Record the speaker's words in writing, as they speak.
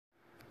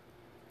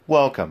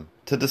Welcome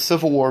to the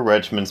Civil War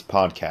Regiments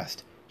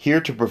podcast,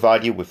 here to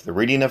provide you with the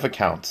reading of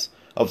accounts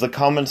of the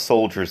common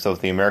soldiers of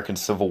the American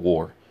Civil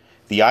War,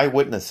 the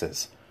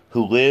eyewitnesses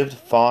who lived,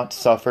 fought,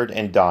 suffered,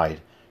 and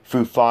died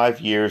through 5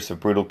 years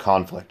of brutal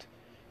conflict.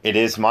 It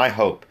is my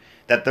hope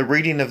that the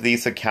reading of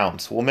these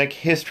accounts will make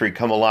history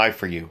come alive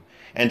for you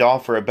and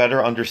offer a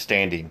better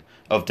understanding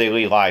of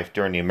daily life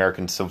during the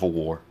American Civil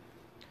War.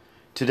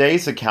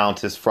 Today's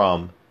account is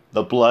from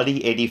The Bloody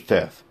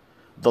 85th,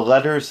 the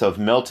letters of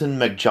Milton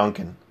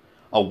McJunkin,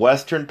 a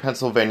Western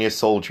Pennsylvania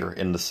soldier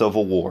in the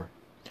Civil War,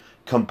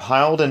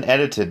 compiled and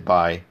edited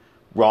by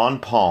Ron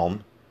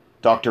Palm,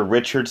 Dr.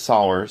 Richard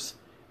Sowers,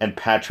 and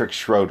Patrick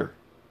Schroeder.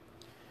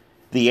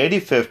 The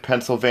 85th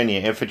Pennsylvania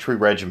Infantry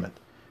Regiment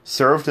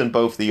served in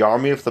both the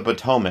Army of the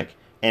Potomac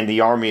and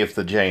the Army of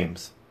the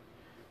James.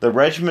 The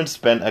regiment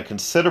spent a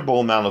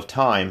considerable amount of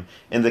time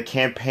in the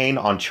campaign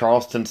on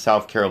Charleston,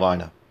 South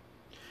Carolina.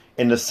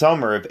 In the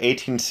summer of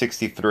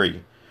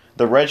 1863,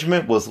 the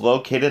regiment was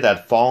located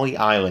at Folly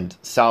Island,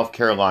 South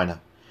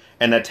Carolina,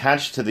 and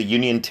attached to the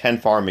Union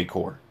 10th Army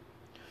Corps.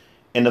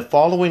 In the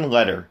following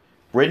letter,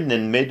 written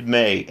in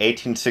mid-May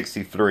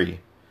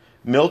 1863,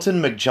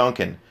 Milton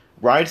McJunkin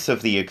writes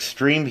of the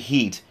extreme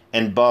heat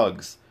and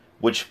bugs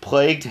which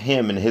plagued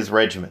him and his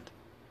regiment.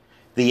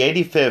 The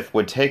 85th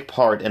would take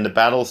part in the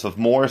battles of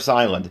Morris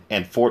Island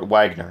and Fort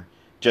Wagner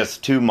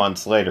just 2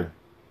 months later.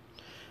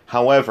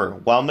 However,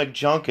 while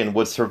McJunkin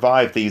would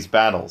survive these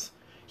battles,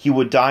 he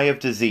would die of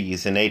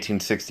disease in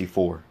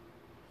 1864.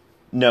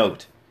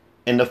 Note,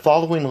 in the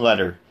following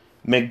letter,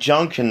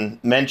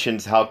 McJunkin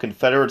mentions how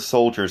Confederate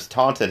soldiers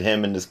taunted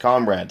him and his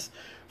comrades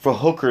for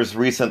Hooker's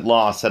recent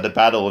loss at the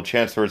Battle of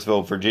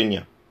Chancellorsville,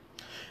 Virginia.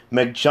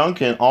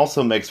 McJunkin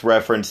also makes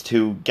reference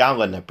to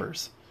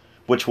gallinippers,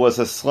 which was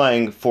a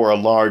slang for a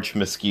large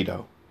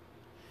mosquito.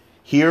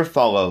 Here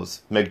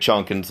follows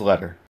McJunkin's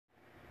letter.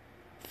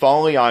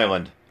 Folly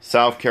Island,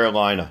 South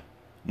Carolina,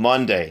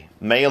 Monday,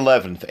 May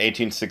 11th,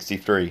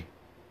 1863.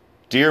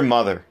 Dear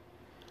Mother,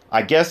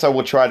 I guess I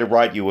will try to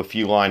write you a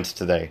few lines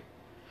today.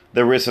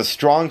 There is a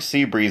strong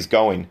sea breeze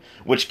going,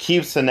 which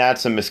keeps the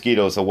gnats and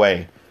mosquitoes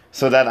away,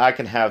 so that I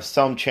can have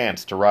some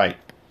chance to write.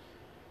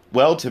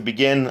 Well, to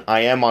begin,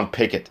 I am on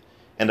picket,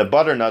 and the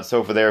butternuts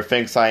over there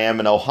thinks I am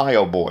an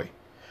Ohio boy.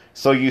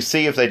 So you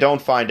see, if they don't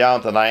find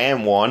out that I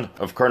am one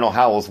of Colonel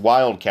Howell's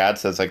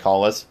wildcats, as they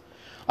call us,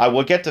 I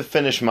will get to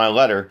finish my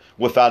letter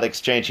without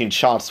exchanging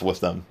shots with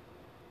them.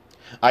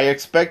 I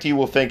expect you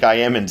will think I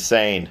am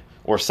insane,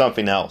 or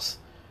something else,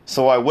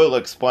 so I will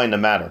explain the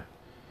matter.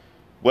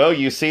 Well,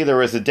 you see,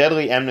 there is a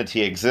deadly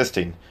enmity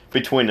existing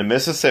between the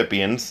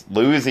Mississippians,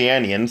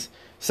 Louisianians,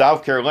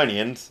 South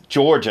Carolinians,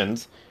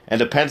 Georgians,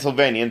 and the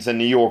Pennsylvanians and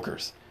New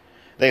Yorkers.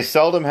 They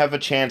seldom have a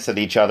chance at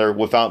each other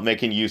without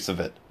making use of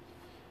it.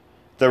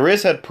 There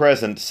is at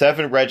present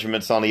 7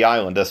 regiments on the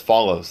island as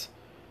follows: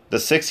 the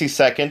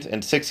 62nd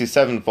and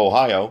 67th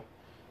Ohio,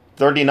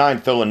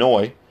 39th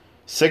Illinois,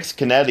 6th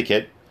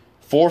Connecticut,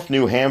 4th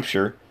New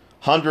Hampshire,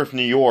 100th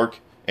New York,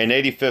 and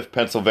 85th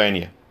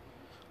Pennsylvania.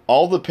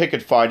 All the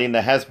picket fighting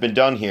that has been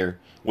done here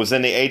was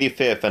in the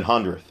 85th and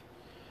 100th.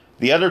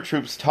 The other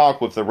troops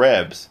talk with the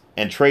Rebs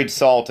and trade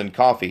salt and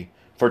coffee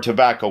for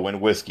tobacco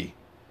and whiskey.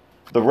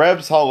 The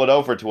Rebs hollered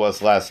over to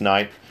us last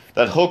night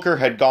that Hooker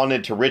had gone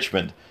into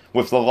Richmond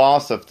with the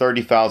loss of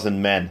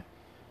 30,000 men.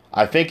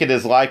 I think it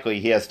is likely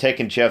he has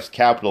taken Jeff's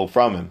capital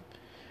from him.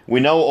 We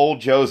know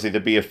old Josie to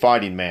be a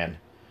fighting man.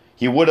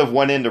 He would have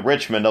went into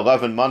Richmond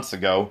 11 months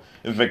ago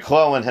if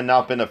McClellan had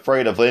not been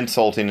afraid of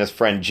insulting his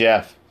friend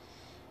Jeff.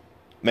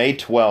 May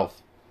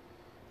 12th.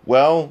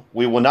 Well,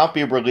 we will not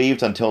be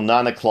relieved until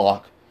 9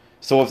 o'clock,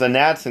 so if the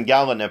gnats and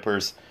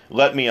gallinippers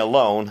let me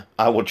alone,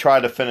 I will try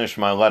to finish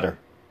my letter.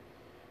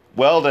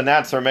 Well, the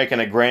gnats are making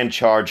a grand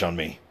charge on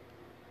me.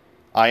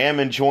 I am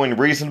enjoying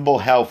reasonable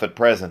health at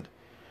present,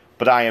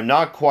 but I am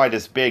not quite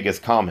as big as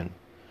common.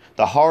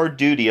 The hard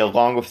duty,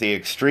 along with the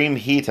extreme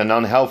heat and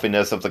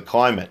unhealthiness of the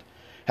climate,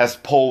 has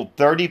pulled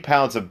 30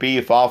 pounds of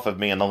beef off of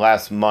me in the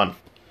last month.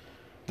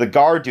 The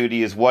guard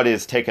duty is what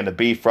is taking the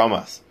beef from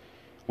us.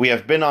 We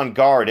have been on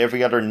guard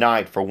every other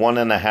night for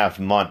 1.5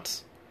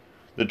 months.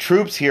 The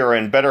troops here are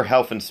in better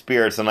health and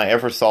spirits than I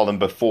ever saw them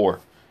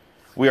before.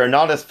 We are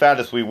not as fat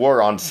as we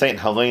were on St.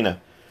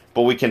 Helena,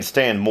 but we can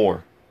stand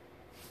more.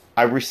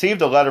 I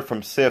received a letter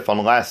from Sif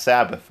on last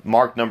Sabbath,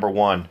 marked number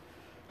 1.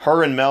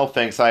 Her and Mel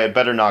thinks I had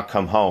better not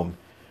come home,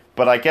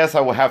 but I guess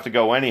I will have to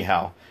go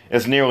anyhow,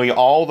 as nearly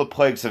all the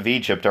plagues of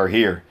Egypt are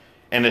here,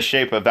 in the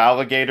shape of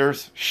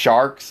alligators,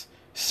 sharks,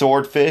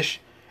 swordfish,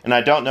 and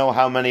I don't know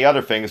how many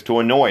other things to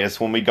annoy us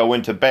when we go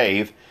in to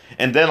bathe,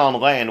 and then on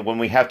land when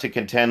we have to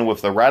contend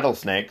with the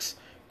rattlesnakes,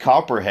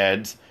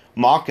 copperheads,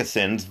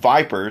 moccasins,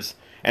 vipers,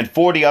 and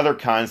 40 other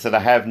kinds that I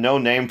have no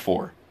name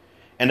for,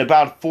 and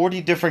about 40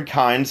 different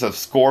kinds of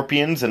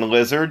scorpions and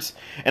lizards,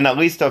 and at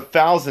least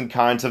 1,000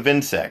 kinds of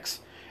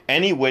insects,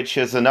 any which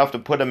is enough to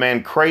put a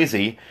man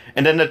crazy,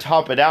 and then to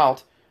top it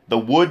out, the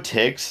wood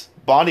ticks,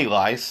 body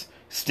lice,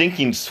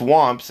 stinking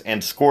swamps,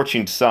 and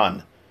scorching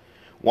sun.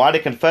 Why, the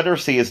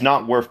Confederacy is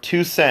not worth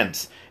 2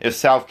 cents if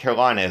South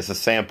Carolina is a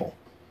sample.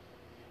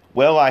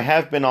 Well, I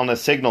have been on the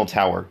signal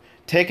tower,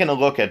 taking a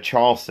look at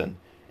Charleston,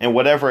 and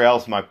whatever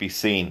else might be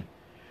seen.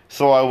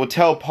 So I will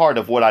tell part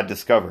of what I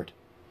discovered.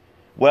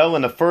 Well,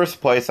 in the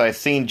first place, I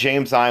seen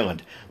James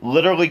Island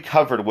literally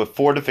covered with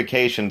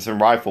fortifications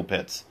and rifle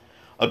pits.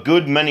 A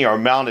good many are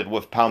mounted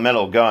with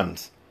palmetto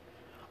guns.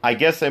 I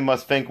guess they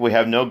must think we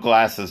have no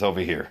glasses over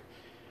here.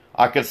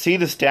 I could see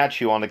the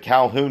statue on the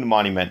Calhoun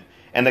monument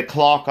and the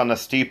clock on the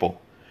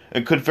steeple,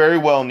 and could very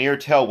well near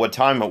tell what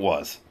time it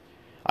was.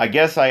 I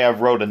guess I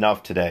have wrote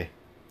enough today.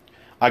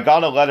 I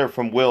got a letter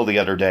from Will the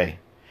other day.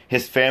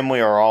 His family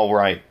are all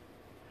right.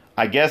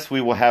 I guess we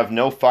will have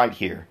no fight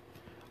here.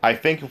 I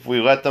think if we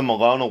let them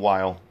alone a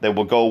while, they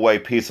will go away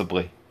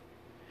peaceably.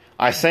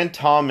 I sent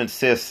Tom and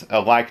Sis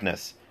a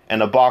likeness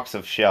and a box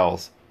of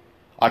shells.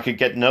 I could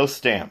get no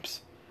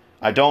stamps.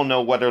 I don't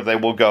know whether they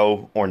will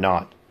go or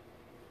not.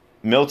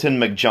 Milton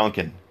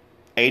McJunkin,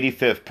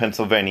 85th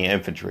Pennsylvania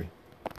Infantry.